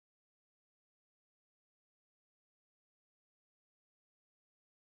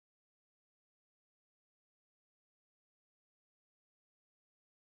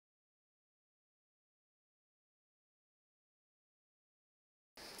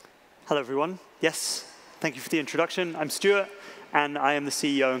Hello, everyone. Yes, thank you for the introduction. I'm Stuart, and I am the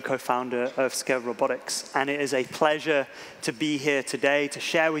CEO and co-founder of Scaled Robotics. And it is a pleasure to be here today to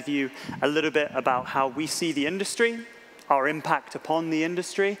share with you a little bit about how we see the industry, our impact upon the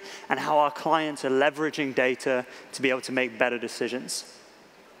industry, and how our clients are leveraging data to be able to make better decisions.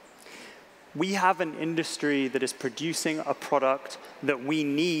 We have an industry that is producing a product that we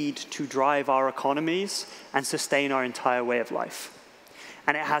need to drive our economies and sustain our entire way of life.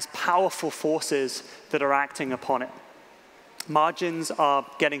 And it has powerful forces that are acting upon it. Margins are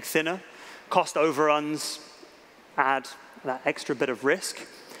getting thinner. Cost overruns add that extra bit of risk.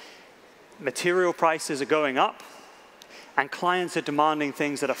 Material prices are going up. And clients are demanding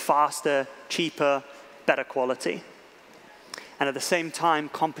things that are faster, cheaper, better quality. And at the same time,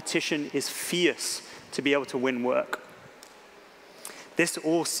 competition is fierce to be able to win work. This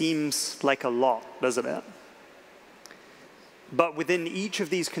all seems like a lot, doesn't it? But within each of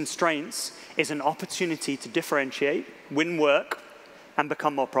these constraints is an opportunity to differentiate, win work, and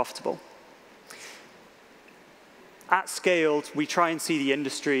become more profitable. At Scaled, we try and see the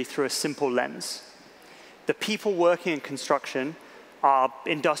industry through a simple lens. The people working in construction are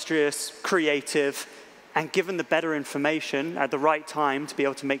industrious, creative, and given the better information at the right time to be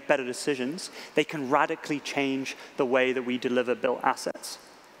able to make better decisions, they can radically change the way that we deliver built assets.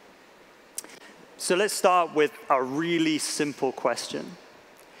 So let's start with a really simple question.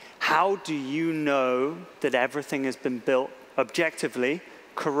 How do you know that everything has been built objectively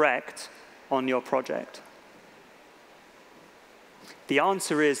correct on your project? The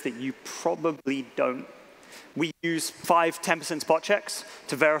answer is that you probably don't. We use 5–10% spot checks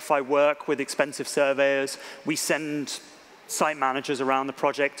to verify work with expensive surveyors. We send site managers around the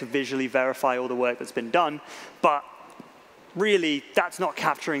project to visually verify all the work that's been done. But really, that's not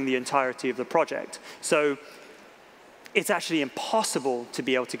capturing the entirety of the project. So it's actually impossible to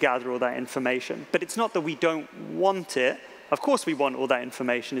be able to gather all that information. But it's not that we don't want it. Of course we want all that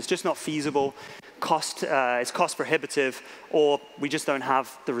information. It's just not feasible. It's cost prohibitive, or we just don't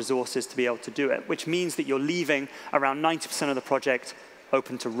have the resources to be able to do it, which means that you're leaving around 90% of the project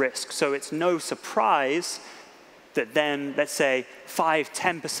open to risk. So it's no surprise that then, let's say,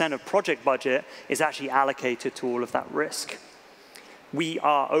 5–10% of project budget is actually allocated to all of that risk. We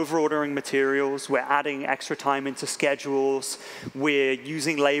are overordering materials. We're adding extra time into schedules. We're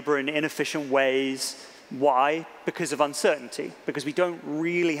using labor in inefficient ways. Why? Because of uncertainty, because we don't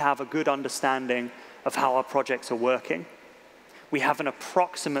really have a good understanding of how our projects are working. We have an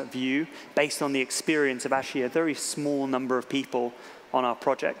approximate view based on the experience of actually a very small number of people on our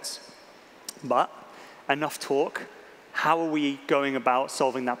projects. But enough talk. How are we going about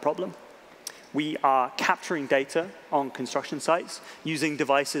solving that problem? We are capturing data on construction sites using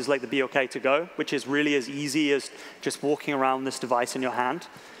devices like the BOK2Go, which is really as easy as just walking around this device in your hand.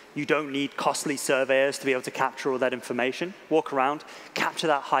 You don't need costly surveyors to be able to capture all that information. Walk around, capture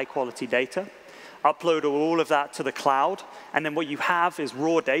that high-quality data, upload all of that to the cloud, and then what you have is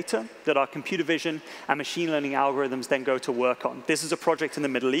raw data that our computer vision and machine learning algorithms then go to work on. This is a project in the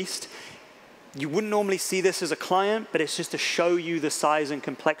Middle East. You wouldn't normally see this as a client, but it's just to show you the size and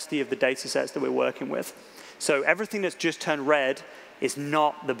complexity of the data sets that we're working with. So everything that's just turned red is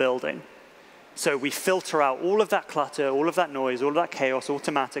not the building. So we filter out all of that clutter, all of that noise, all of that chaos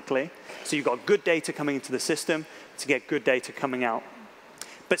automatically. So you've got good data coming into the system to get good data coming out.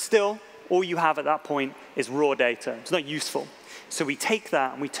 But still, all you have at that point is raw data. It's not useful. So we take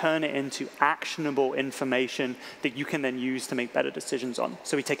that and we turn it into actionable information that you can then use to make better decisions on.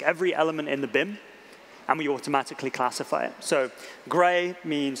 So we take every element in the BIM and we automatically classify it. So gray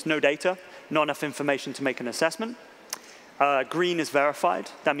means no data, not enough information to make an assessment. Green is verified.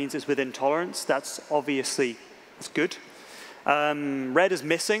 That means it's within tolerance. That's good. Red is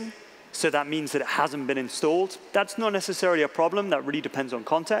missing. So that means that it hasn't been installed. That's not necessarily a problem. That really depends on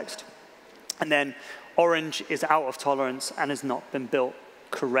context. And then orange is out of tolerance and has not been built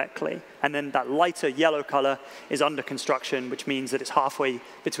correctly. And then that lighter yellow color is under construction, which means that it's halfway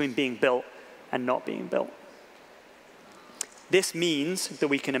between being built and not being built. This means that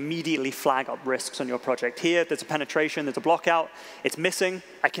we can immediately flag up risks on your project. Here, there's a penetration, there's a block out, it's missing.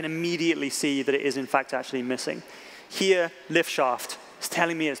 I can immediately see that it is in fact actually missing. Here, lift shaft is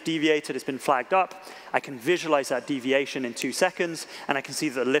telling me it's deviated, it's been flagged up. I can visualize that deviation in 2 seconds, and I can see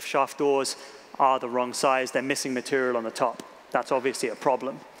that the lift shaft doors are the wrong size, they're missing material on the top. That's obviously a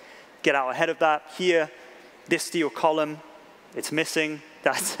problem. Get out ahead of that. Here, this steel column, it's missing.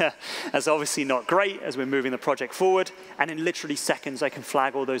 That's obviously not great as we're moving the project forward. And in literally seconds, I can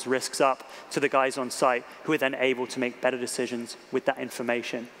flag all those risks up to the guys on site who are then able to make better decisions with that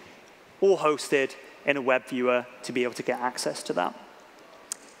information, all hosted in a web viewer to be able to get access to that.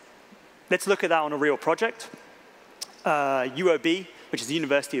 let's look at that on a real project. UOB, which is the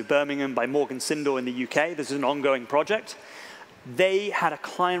University of Birmingham by Morgan Sindall in the UK. This is an ongoing project. They had a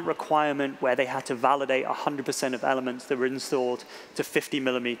client requirement where they had to validate 100% of elements that were installed to 50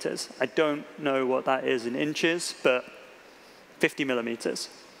 millimeters. I don't know what that is in inches, but 50 millimeters.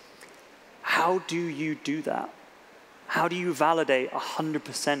 How do you do that? How do you validate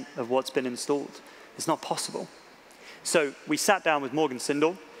 100% of what's been installed? It's not possible. So we sat down with Morgan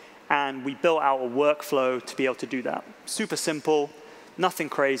Sindall, and we built out a workflow to be able to do that. Super simple, nothing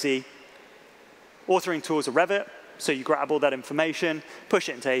crazy. Authoring tools are Revit. So you grab all that information, push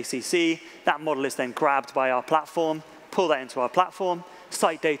it into ACC. That model is then grabbed by our platform, pull that into our platform.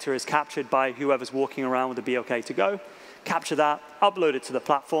 Site data is captured by whoever's walking around with the BOK to go. Capture that, upload it to the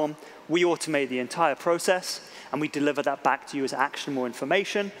platform. We automate the entire process, and we deliver that back to you as actionable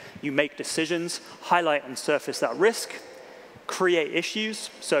information. You make decisions, highlight and surface that risk, create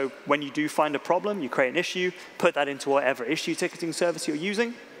issues. So when you do find a problem, you create an issue, put that into whatever issue ticketing service you're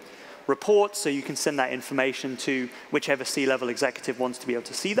using. Reports, so you can send that information to whichever C-level executive wants to be able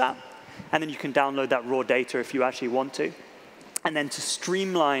to see that. And then you can download that raw data if you actually want to. And then to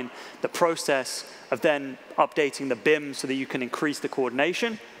streamline the process of then updating the BIM so that you can increase the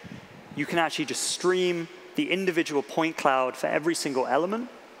coordination, you can actually just stream the individual point cloud for every single element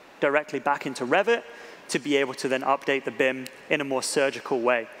directly back into Revit to be able to then update the BIM in a more surgical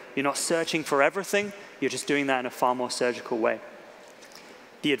way. You're not searching for everything, you're just doing that in a far more surgical way.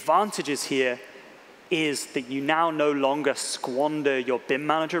 The advantages here is that you now no longer squander your BIM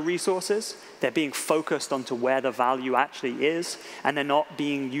manager resources. They're being focused onto where the value actually is, and they're not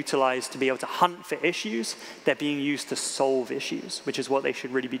being utilized to be able to hunt for issues. They're being used to solve issues, which is what they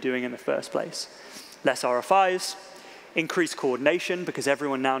should really be doing in the first place. Less RFIs, increased coordination, because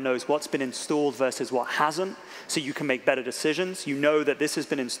everyone now knows what's been installed versus what hasn't, so you can make better decisions. You know that this has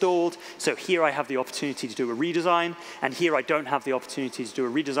been installed, so here I have the opportunity to do a redesign, and here I don't have the opportunity to do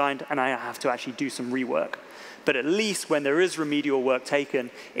a redesign, and I have to actually do some rework. But at least when there is remedial work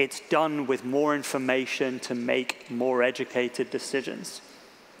taken, it's done with more information to make more educated decisions.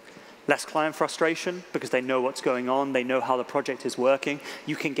 Less client frustration, because they know what's going on, they know how the project is working.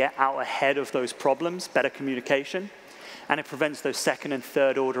 You can get out ahead of those problems, better communication. And it prevents those second and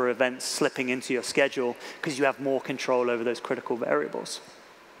third order events slipping into your schedule because you have more control over those critical variables.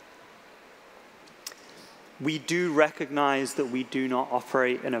 We do recognize that we do not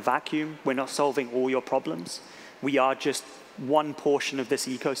operate in a vacuum. We're not solving all your problems. We are just one portion of this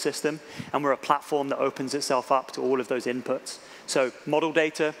ecosystem, and we're a platform that opens itself up to all of those inputs. So model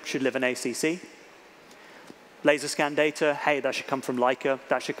data should live in ACC. Laser scan data, hey, that should come from Leica,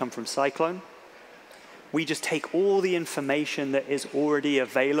 that should come from Cyclone. We just take all the information that is already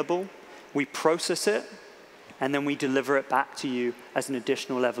available, we process it, and then we deliver it back to you as an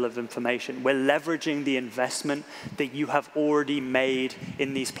additional level of information. We're leveraging the investment that you have already made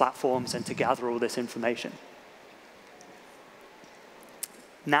in these platforms and to gather all this information.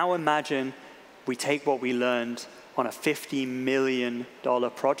 Now imagine we take what we learned on a $50 million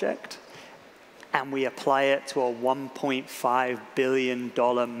project and we apply it to a $1.5 billion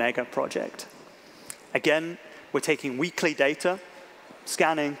mega project. Again, we're taking weekly data,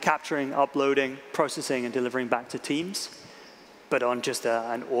 scanning, capturing, uploading, processing, and delivering back to teams, but on just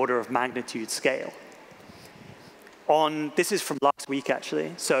an order of magnitude scale. This is from last week,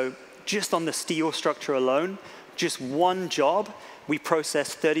 actually. So just on the steel structure alone, just one job, we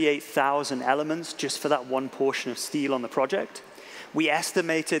processed 38,000 elements just for that one portion of steel on the project. We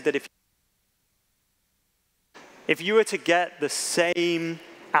estimated that if you were to get the same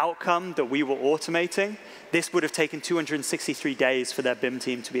outcome that we were automating, this would have taken 263 days for their BIM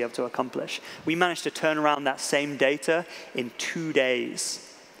team to be able to accomplish. We managed to turn around that same data in 2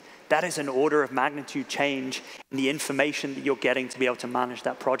 days. That is an order of magnitude change in the information that you're getting to be able to manage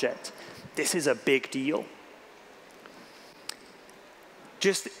that project. This is a big deal.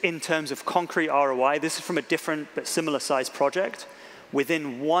 Just in terms of concrete ROI, this is from a different but similar sized project.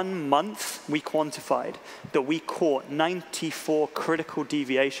 Within 1 month, we quantified that we caught 94 critical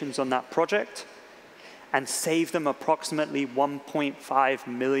deviations on that project and saved them approximately $1.5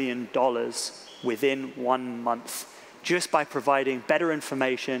 million within 1 month, just by providing better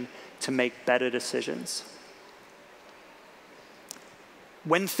information to make better decisions.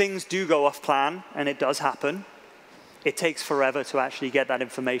 When things do go off plan, and it does happen, it takes forever to actually get that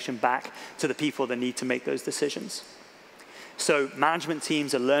information back to the people that need to make those decisions. So management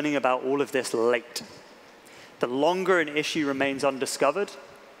teams are learning about all of this late. The longer an issue remains undiscovered,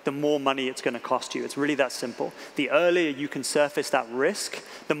 the more money it's going to cost you. It's really that simple. The earlier you can surface that risk,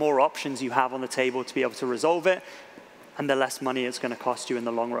 the more options you have on the table to be able to resolve it, and the less money it's going to cost you in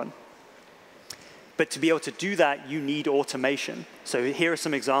the long run. But to be able to do that, you need automation. So here are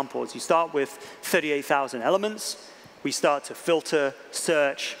some examples. You start with 38,000 elements. We start to filter,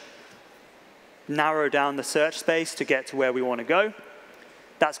 search, narrow down the search space to get to where we want to go.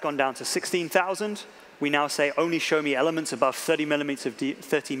 That's gone down to 16,000. We now say only show me elements above 30 millimeters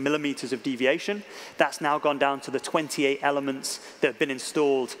of deviation. That's now gone down to the 28 elements that have been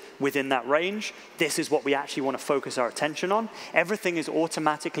installed within that range. This is what we actually want to focus our attention on. Everything is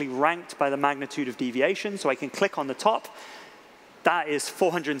automatically ranked by the magnitude of deviation, so I can click on the top. That is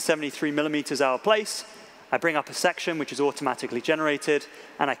 473 millimeters out of place. I bring up a section which is automatically generated,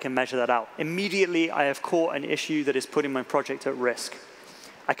 and I can measure that out. Immediately, I have caught an issue that is putting my project at risk.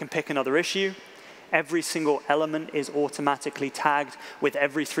 I can pick another issue. Every single element is automatically tagged with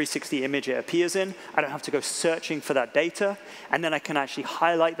every 360 image it appears in. I don't have to go searching for that data. And then I can actually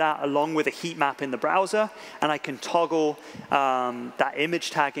highlight that along with a heat map in the browser. And I can toggle that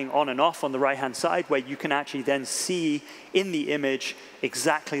image tagging on and off on the right-hand side, where you can actually then see in the image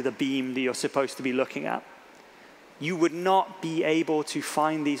exactly the beam that you're supposed to be looking at. You would not be able to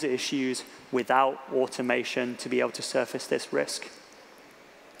find these issues without automation to be able to surface this risk.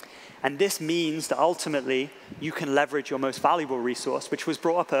 And this means that ultimately, you can leverage your most valuable resource, which was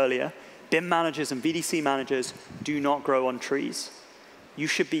brought up earlier. BIM managers and VDC managers do not grow on trees. You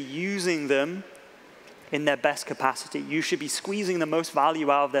should be using them in their best capacity. You should be squeezing the most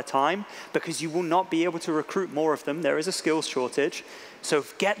value out of their time, because you will not be able to recruit more of them. There is a skills shortage. So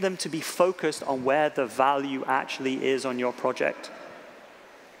get them to be focused on where the value actually is on your project.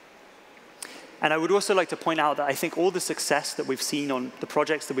 And I would also like to point out that I think all the success that we've seen on the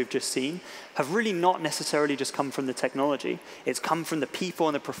projects that we've just seen have really not necessarily just come from the technology. It's come from the people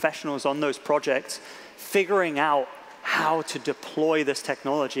and the professionals on those projects figuring out how to deploy this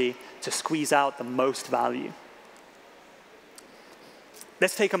technology to squeeze out the most value.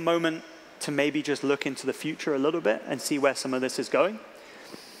 Let's take a moment to maybe just look into the future a little bit and see where some of this is going.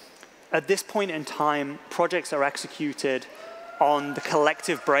 At this point in time, projects are executed on the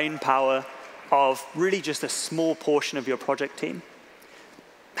collective brain power of really just a small portion of your project team.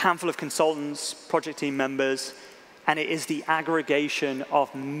 A handful of consultants, project team members, and it is the aggregation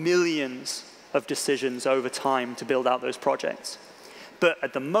of millions of decisions over time to build out those projects. But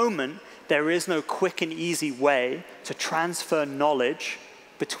at the moment, there is no quick and easy way to transfer knowledge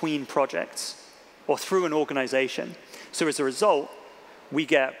between projects or through an organization. So as a result, we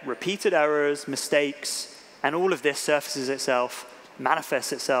get repeated errors, mistakes, and all of this surfaces itself,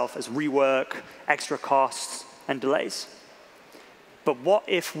 manifests itself as rework, extra costs, and delays. But what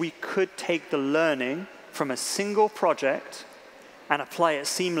if we could take the learning from a single project and apply it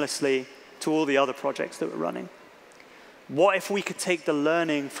seamlessly to all the other projects that we're running? What if we could take the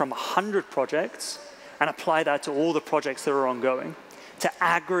learning from 100 projects and apply that to all the projects that are ongoing, to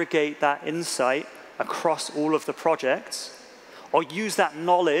aggregate that insight across all of the projects, or use that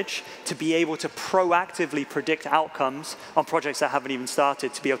knowledge to be able to proactively predict outcomes on projects that haven't even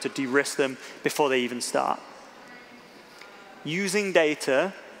started, to be able to de-risk them before they even start? Using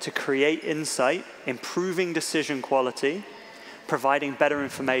data to create insight, improving decision quality, providing better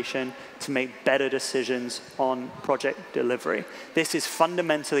information to make better decisions on project delivery. This is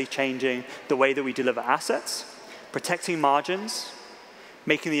fundamentally changing the way that we deliver assets, protecting margins,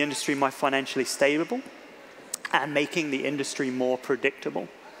 making the industry more financially stable, and making the industry more predictable.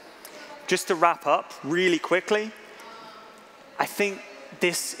 Just to wrap up really quickly, I think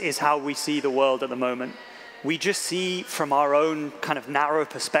this is how we see the world at the moment. We just see from our own kind of narrow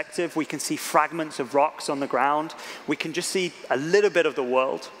perspective, we can see fragments of rocks on the ground. We can just see a little bit of the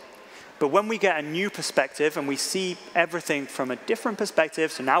world. But when we get a new perspective and we see everything from a different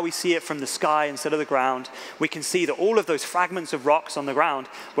perspective, so now we see it from the sky instead of the ground, we can see that all of those fragments of rocks on the ground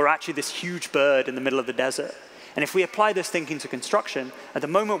were actually this huge bird in the middle of the desert. And if we apply this thinking to construction, at the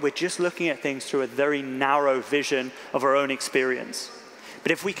moment we're just looking at things through a very narrow vision of our own experience.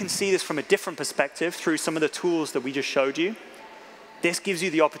 But if we can see this from a different perspective through some of the tools that we just showed you, this gives you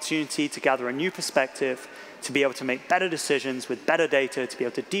the opportunity to gather a new perspective, to be able to make better decisions with better data, to be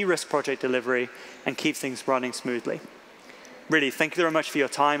able to de-risk project delivery and keep things running smoothly. Really, thank you very much for your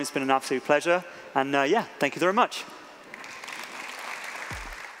time. It's been an absolute pleasure. And yeah, thank you very much.